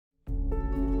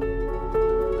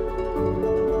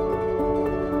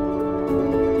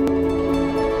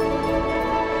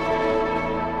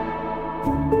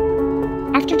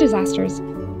disasters,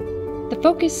 the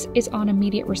focus is on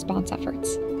immediate response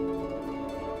efforts.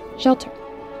 Shelter,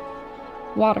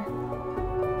 water,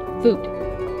 food.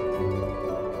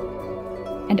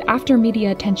 And after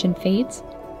media attention fades,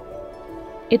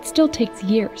 it still takes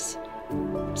years,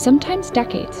 sometimes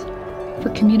decades, for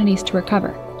communities to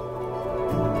recover.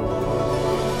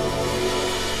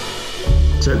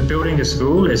 So building a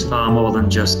school is far more than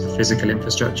just the physical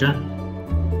infrastructure.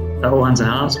 At All Hands and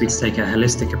Hearts, we take a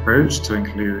holistic approach to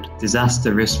include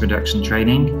disaster risk reduction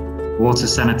training, water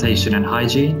sanitation and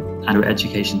hygiene, and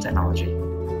education technology.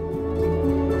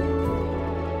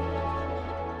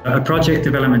 A project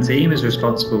development team is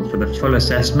responsible for the full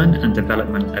assessment and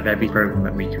development of every program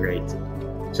that we create.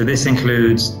 So this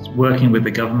includes working with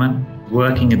the government,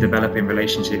 working and developing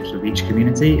relationships with each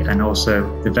community, and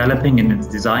also developing and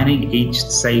designing each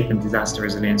safe and disaster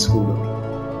resilient school that we need.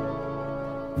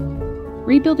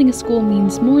 Rebuilding a school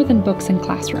means more than books and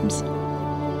classrooms.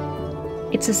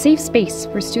 It's a safe space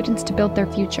for students to build their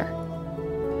future,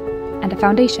 and a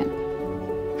foundation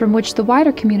from which the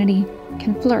wider community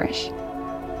can flourish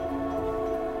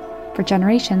for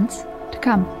generations to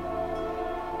come.